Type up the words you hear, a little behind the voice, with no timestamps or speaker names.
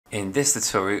In this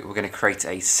tutorial, we're going to create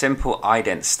a simple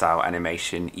ident style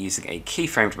animation using a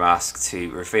keyframed mask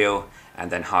to reveal and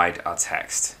then hide our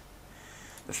text.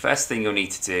 The first thing you'll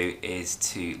need to do is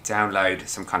to download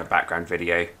some kind of background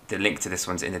video. The link to this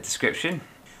one's in the description.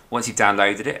 Once you've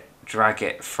downloaded it, drag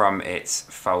it from its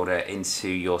folder into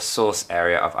your source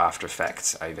area of After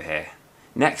Effects over here.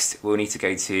 Next, we'll need to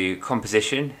go to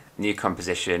Composition, New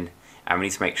Composition, and we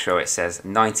need to make sure it says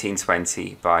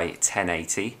 1920 by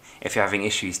 1080. If you're having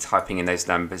issues typing in those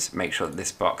numbers, make sure that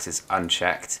this box is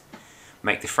unchecked.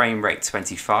 Make the frame rate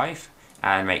 25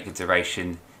 and make the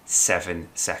duration 7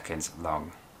 seconds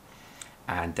long.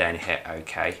 And then hit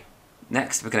OK.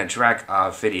 Next, we're going to drag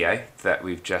our video that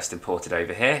we've just imported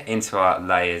over here into our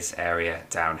layers area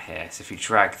down here. So if you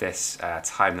drag this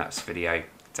time-lapse video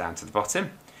down to the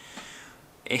bottom,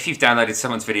 if you've downloaded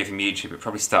someone's video from YouTube, it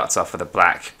probably starts off with a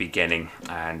black beginning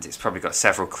and it's probably got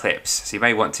several clips. So you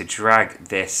may want to drag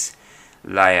this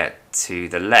layer to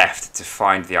the left to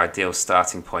find the ideal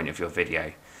starting point of your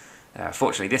video.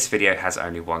 Fortunately, this video has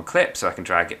only one clip, so I can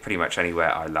drag it pretty much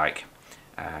anywhere I like,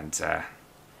 and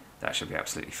that should be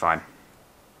absolutely fine.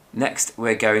 Next,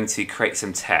 we're going to create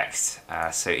some text.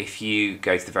 So if you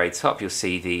go to the very top, you'll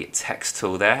see the text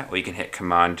tool there, or you can hit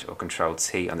Command or Control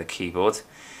T on the keyboard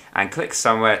and click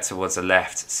somewhere towards the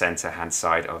left center hand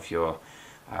side of your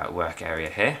work area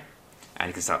here, and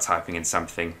you can start typing in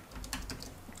something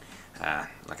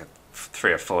like a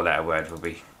 3 or 4 letter word will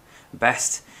be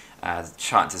best. The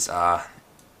chances are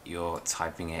you're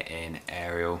typing it in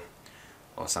Arial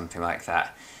or something like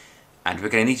that, and we're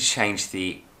going to need to change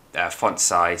the font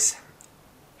size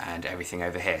and everything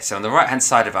over here. So on the right hand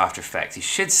side of After Effects, you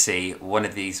should see one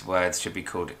of these words should be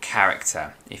called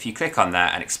character. If you click on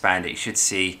that and expand it, you should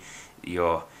see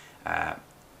your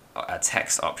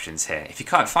text options here. If you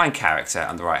can't find character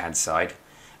on the right hand side,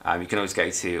 you can always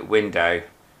go to Window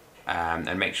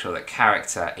and make sure that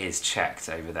character is checked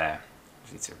over there.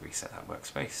 I need to reset that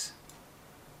workspace.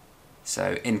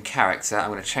 So in character, I'm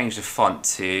going to change the font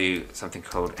to something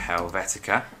called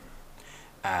Helvetica,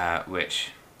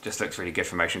 which just looks really good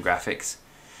for motion graphics.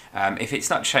 If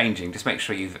it's not changing, just make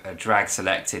sure you've drag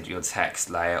selected your text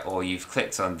layer, or you've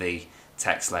clicked on the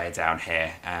text layer down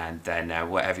here, and then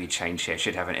whatever you change here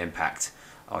should have an impact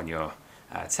on your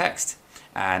text.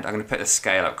 And I'm going to put the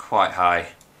scale up quite high,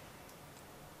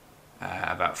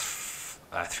 about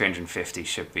 350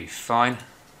 should be fine.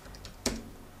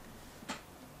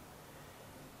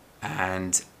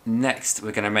 And next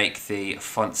we're going to make the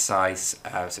font size,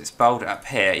 so it's bold up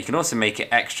here. You can also make it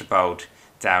extra bold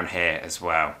down here as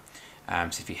well.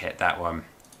 So if you hit that one,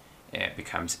 it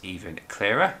becomes even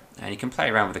clearer. And you can play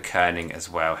around with the kerning as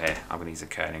well here. I'm going to use a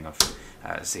kerning of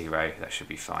 0, that should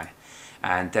be fine.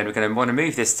 And then we're going to want to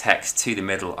move this text to the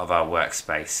middle of our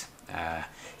workspace.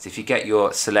 So if you get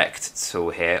your select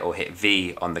tool here, or hit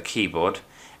V on the keyboard,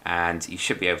 and you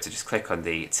should be able to just click on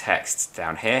the text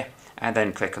down here, and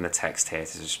then click on the text here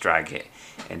to just drag it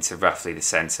into roughly the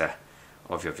center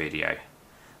of your video,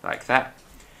 like that.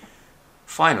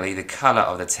 Finally, the color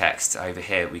of the text over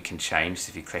here we can change. So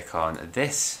if you click on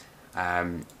this,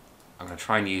 I'm going to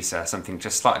try and use something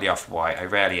just slightly off white. I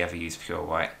rarely ever use pure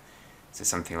white, so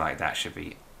something like that should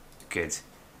be good.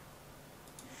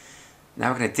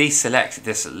 Now we're going to deselect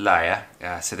this layer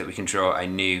so that we can draw a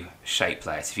new shape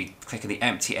layer. So if you click on the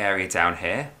empty area down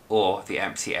here, or the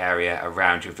empty area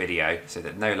around your video so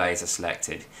that no layers are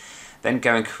selected, then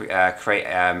go and create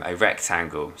a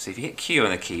rectangle. So if you hit Q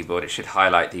on the keyboard, it should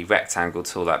highlight the rectangle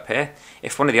tool up here.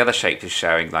 If one of the other shapes is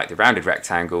showing, like the rounded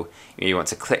rectangle, you want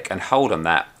to click and hold on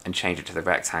that and change it to the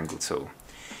rectangle tool.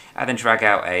 And then drag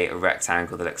out a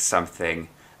rectangle that looks something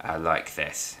like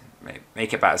this.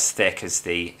 Make it about as thick as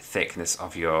the thickness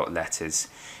of your letters,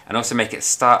 and also make it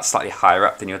start slightly higher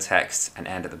up than your text and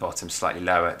end at the bottom slightly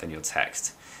lower than your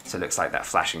text, so it looks like that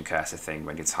flashing cursor thing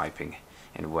when you're typing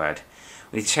in Word.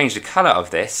 We need to change the color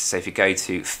of this, so if you go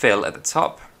to Fill at the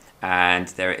top, and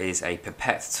there is a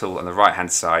pipette tool on the right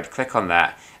hand side, click on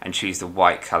that and choose the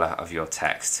white color of your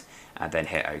text, and then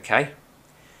hit OK.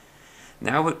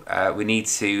 Now we need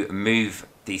to move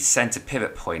the center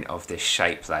pivot point of this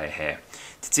shape layer here.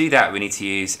 To do that, we need to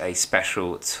use a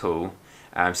special tool.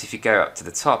 So if you go up to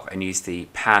the top and use the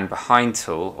pan behind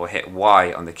tool, or hit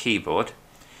Y on the keyboard,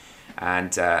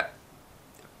 and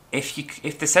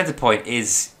if the center point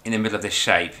is in the middle of this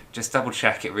shape, just double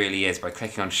check it really is by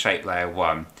clicking on shape layer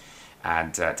 1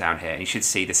 and down here, and you should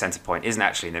see the center point isn't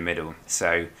actually in the middle,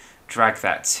 so drag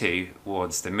that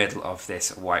towards the middle of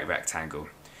this white rectangle.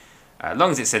 As long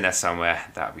as it's in there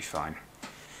somewhere, that'll be fine.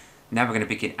 Now we're going to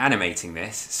begin animating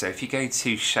this. So if you go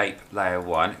to Shape Layer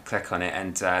 1, click on it,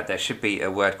 and there should be a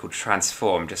word called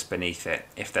Transform just beneath it.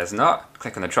 If there's not,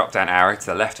 click on the drop down arrow to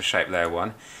the left of Shape Layer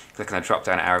 1, click on the drop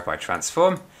down arrow by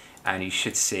Transform, and you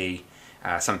should see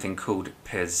something called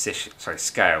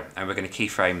Scale, and we're going to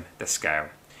keyframe the scale.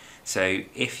 So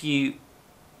if you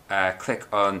click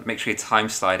on, make sure your time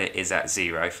slider is at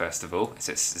 0 first of all.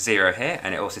 So it's 0 here,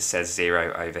 and it also says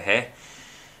 0 over here.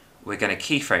 We're going to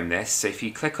keyframe this, so if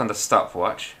you click on the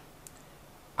stopwatch,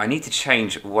 I need to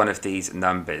change one of these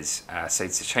numbers. So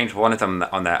to change one of them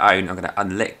on their own, I'm going to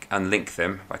unlink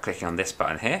them by clicking on this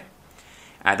button here.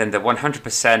 And then the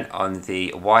 100% on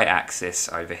the y-axis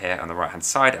over here on the right hand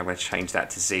side, I'm going to change that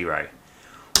to 0.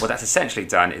 What that's essentially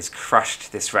done is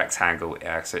crushed this rectangle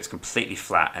so it's completely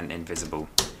flat and invisible.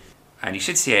 And you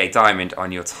should see a diamond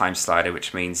on your time slider,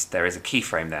 which means there is a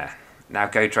keyframe there. Now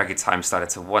go drag your time slider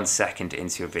to 1 second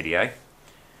into your video.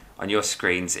 On your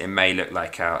screens it may look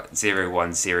like a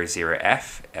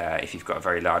 0100F if you've got a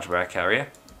very large work area.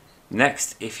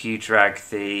 Next, if you drag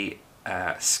the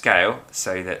scale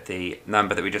so that the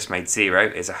number that we just made 0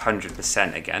 is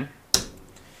 100% again.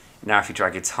 Now if you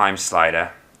drag your time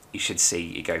slider, you should see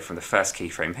you go from the first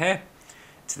keyframe here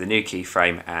to the new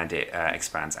keyframe, and it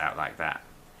expands out like that.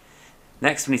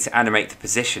 Next, we need to animate the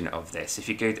position of this. If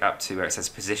you go up to where it says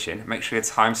position, make sure your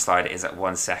time slider is at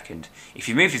 1 second. If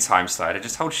you move your time slider,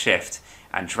 just hold shift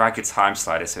and drag your time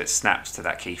slider so it snaps to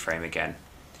that keyframe again.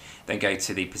 Then go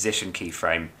to the position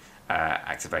keyframe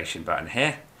activation button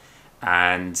here,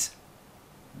 and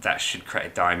that should create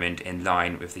a diamond in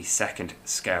line with the second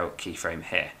scale keyframe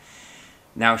here.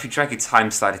 Now if you drag your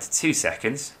time slider to 2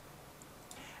 seconds,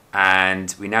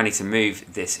 and we now need to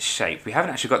move this shape. We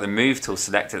haven't actually got the move tool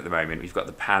selected at the moment, we've got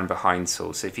the pan behind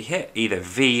tool. So if you hit either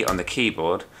V on the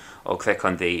keyboard or click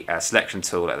on the selection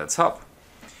tool at the top,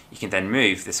 you can then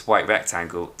move this white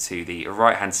rectangle to the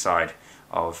right hand side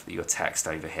of your text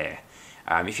over here.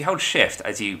 If you hold shift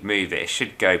as you move it, it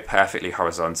should go perfectly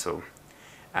horizontal,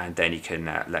 and then you can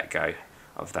let go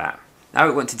of that. Now what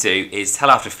we want to do is tell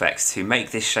After Effects to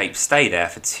make this shape stay there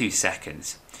for 2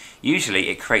 seconds. Usually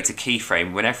it creates a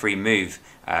keyframe whenever we move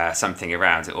something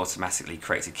around, it automatically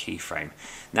creates a keyframe.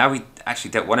 Now we actually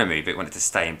don't want to move it, we want it to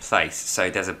stay in place. So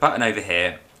there's a button over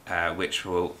here which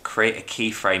will create a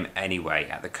keyframe anyway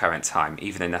at the current time,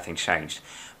 even though nothing changed.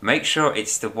 Make sure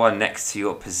it's the one next to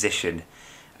your position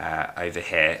over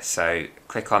here. So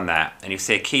click on that and you'll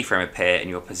see a keyframe appear in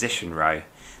your position row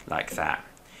like that.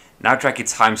 Now drag your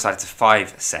time slider to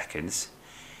 5 seconds.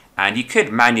 And you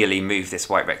could manually move this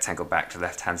white rectangle back to the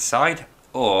left hand side,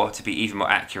 or to be even more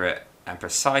accurate and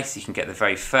precise, you can get the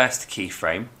very first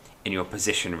keyframe in your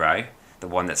position row, the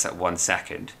one that's at 1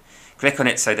 second. Click on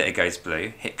it so that it goes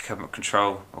blue, hit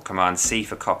Control or Command C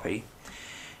for copy,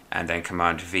 and then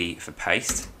Command V for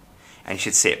paste, and you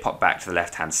should see it pop back to the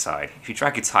left hand side. If you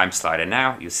drag your time slider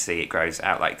now, you'll see it grows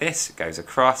out like this, it goes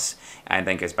across, and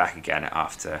then goes back again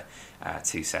after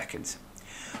 2 seconds.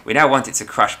 We now want it to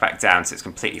crush back down so it's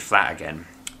completely flat again.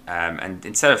 And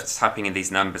instead of typing in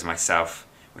these numbers myself,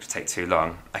 which would take too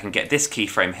long, I can get this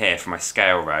keyframe here for my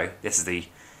scale row. This is the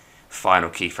final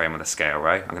keyframe on the scale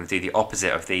row. I'm going to do the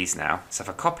opposite of these now. So if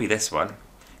I copy this one,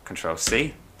 Control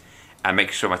C, and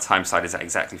make sure my time slider is at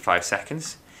exactly 5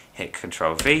 seconds, hit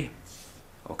Control V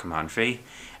or Command V,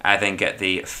 and then get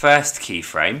the first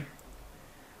keyframe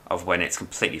of when it's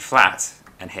completely flat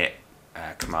and hit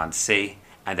Command C,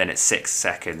 and then at 6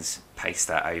 seconds paste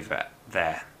that over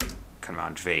there,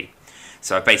 Command V.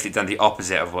 So I've basically done the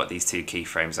opposite of what these two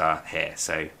keyframes are here,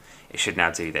 so it should now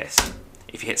do this.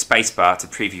 If you hit spacebar to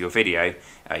preview your video,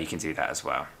 you can do that as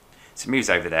well. So it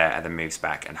moves over there and then moves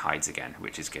back and hides again,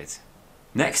 which is good.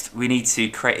 Next, we need to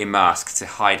create a mask to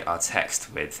hide our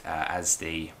text with as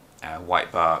the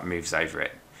white bar moves over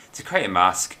it. To create a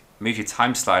mask, move your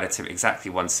time slider to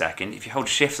exactly 1 second. If you hold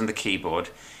shift on the keyboard,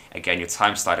 again your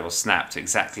time slider will snap to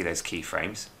exactly those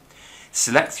keyframes.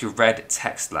 Select your red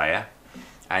text layer,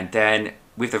 and then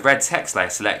with the red text layer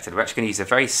selected, we're actually going to use the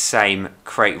very same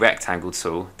create rectangle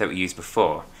tool that we used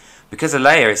before. Because the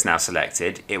layer is now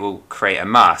selected, it will create a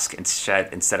mask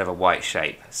instead of a white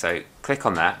shape. So click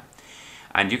on that,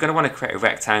 and you're going to want to create a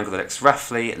rectangle that looks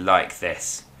roughly like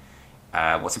this.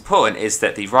 What's important is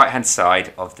that the right hand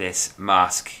side of this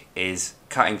mask is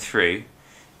cutting through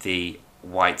the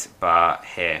white bar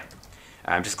here.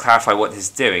 Just to clarify what this is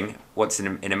doing,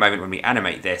 in a moment when we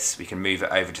animate this, we can move it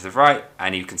over to the right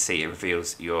and you can see it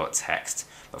reveals your text.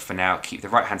 But for now, keep the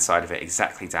right hand side of it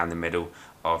exactly down the middle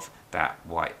of that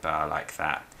white bar like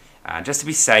that. And just to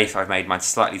be safe, I've made mine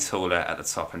slightly taller at the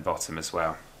top and bottom as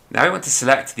well. Now we want to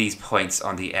select these points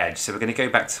on the edge, so we're going to go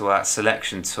back to our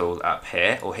selection tool up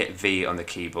here, or hit V on the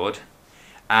keyboard,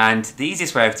 And the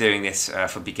easiest way of doing this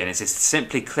for beginners is to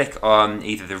simply click on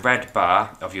either the red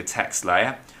bar of your text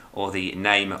layer or the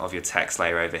name of your text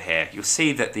layer over here. You'll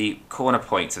see that the corner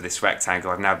points of this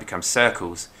rectangle have now become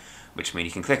circles, which mean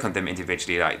you can click on them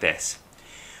individually like this.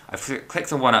 I've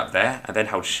clicked on one up there and then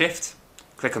hold Shift,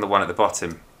 click on the one at the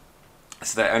bottom,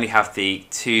 so that I only have the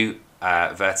two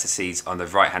vertices on the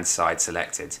right hand side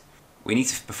selected. We need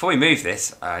to, before we move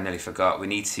this, I nearly forgot, we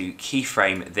need to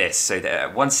keyframe this so that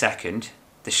at 1 second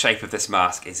the shape of this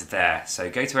mask is there. So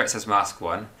go to where it says Mask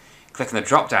 1, click on the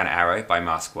drop down arrow by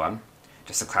Mask 1.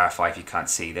 Just to clarify, if you can't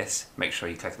see this, make sure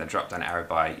you click on the drop down arrow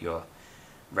by your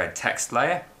red text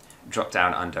layer, drop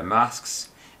down under Masks,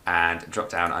 and drop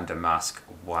down under Mask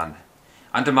 1.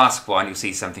 Under Mask 1 you'll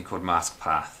see something called Mask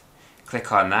Path.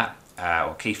 Click on that,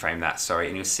 or keyframe that, sorry,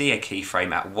 and you'll see a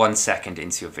keyframe at 1 second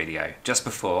into your video, just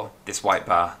before this white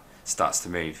bar starts to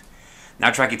move. Now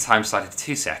drag your time slider to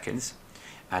 2 seconds,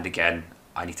 and again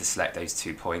I need to select those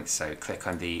 2 points, so click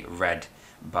on the red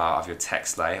bar of your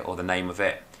text layer, or the name of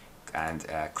it, and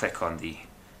click on the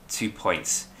 2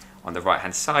 points on the right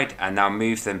hand side, and now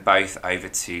move them both over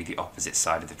to the opposite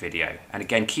side of the video. And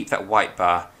again, keep that white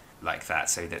bar like that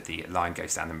so that the line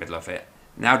goes down the middle of it.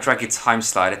 Now drag your time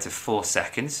slider to 4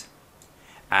 seconds,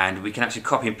 and we can actually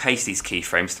copy and paste these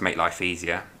keyframes to make life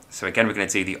easier. So again, we're going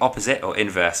to do the opposite or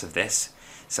inverse of this.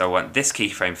 So I want this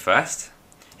keyframe first,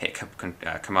 hit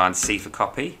Command C for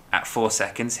copy. At 4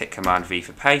 seconds, hit Command V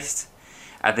for paste,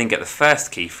 and then get the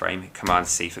first keyframe, Command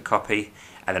C for copy,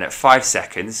 and then at 5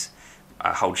 seconds,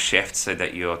 hold Shift so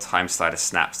that your time slider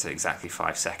snaps to exactly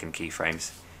 5-second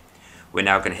keyframes. We're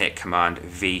now going to hit Command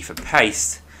V for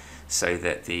paste so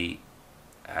that the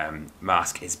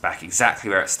mask is back exactly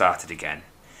where it started again.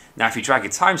 Now if you drag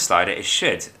your time slider,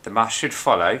 the mask should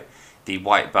follow the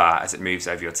white bar as it moves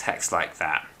over your text like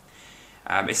that.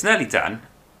 It's nearly done.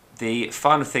 The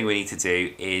final thing we need to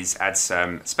do is add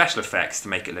some special effects to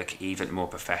make it look even more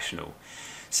professional.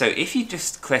 So if you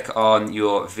just click on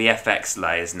your VFX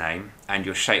layer's name and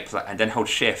your shape, and then hold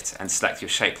Shift and select your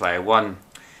Shape Layer 1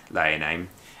 layer name,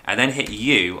 and then hit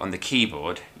U on the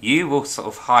keyboard, you will sort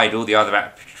of hide all the other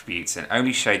attributes and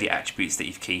only show the attributes that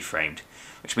you've keyframed,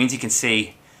 which means you can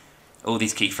see all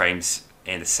these keyframes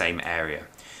in the same area.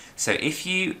 So if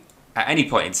you, at any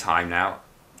point in time now,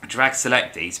 drag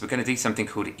select these, we're going to do something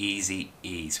called Easy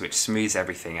Ease, which smooths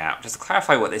everything out. Just to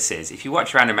clarify what this is, if you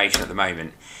watch your animation at the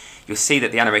moment, you'll see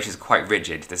that the animations are quite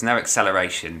rigid, there's no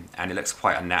acceleration, and it looks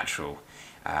quite unnatural.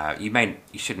 You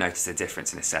should notice the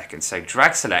difference in a second. So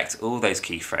drag select all those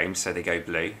keyframes so they go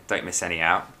blue, don't miss any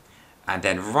out, and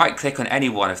then right click on any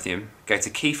one of them, go to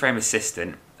Keyframe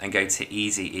Assistant and go to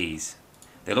Easy Ease.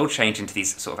 They'll all change into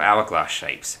these sort of hourglass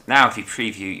shapes. Now if you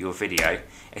preview your video,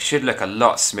 it should look a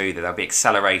lot smoother. There'll be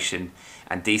acceleration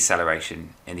and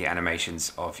deceleration in the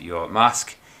animations of your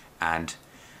mask and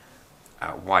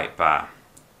white bar.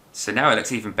 So now it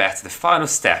looks even better. The final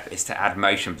step is to add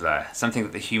motion blur, something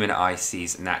that the human eye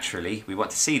sees naturally. We want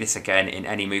to see this again in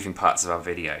any moving parts of our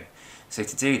video. So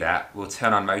to do that, we'll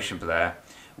turn on motion blur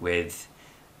with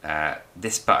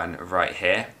this button right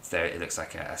here. So it looks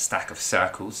like a stack of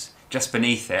circles. Just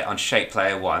beneath it on Shape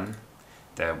Layer 1,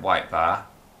 the white bar,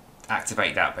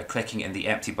 activate that by clicking in the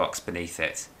empty box beneath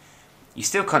it. You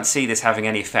still can't see this having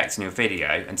any effect on your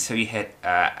video until you hit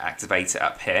activate it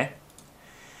up here.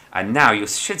 And now you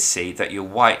should see that your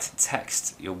white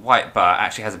text, your white bar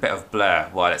actually has a bit of blur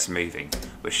while it's moving,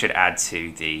 which should add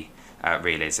to the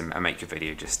realism and make your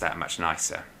video just that much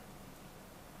nicer.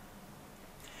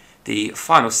 The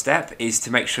final step is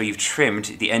to make sure you've trimmed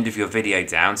the end of your video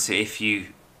down. So if your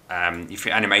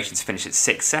animation's finished at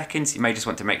 6 seconds, you may just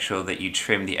want to make sure that you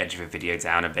trim the edge of your video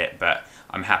down a bit, but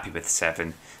I'm happy with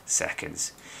 7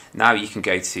 seconds. Now you can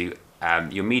go to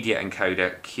your media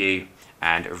encoder queue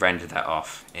and render that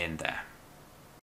off in there.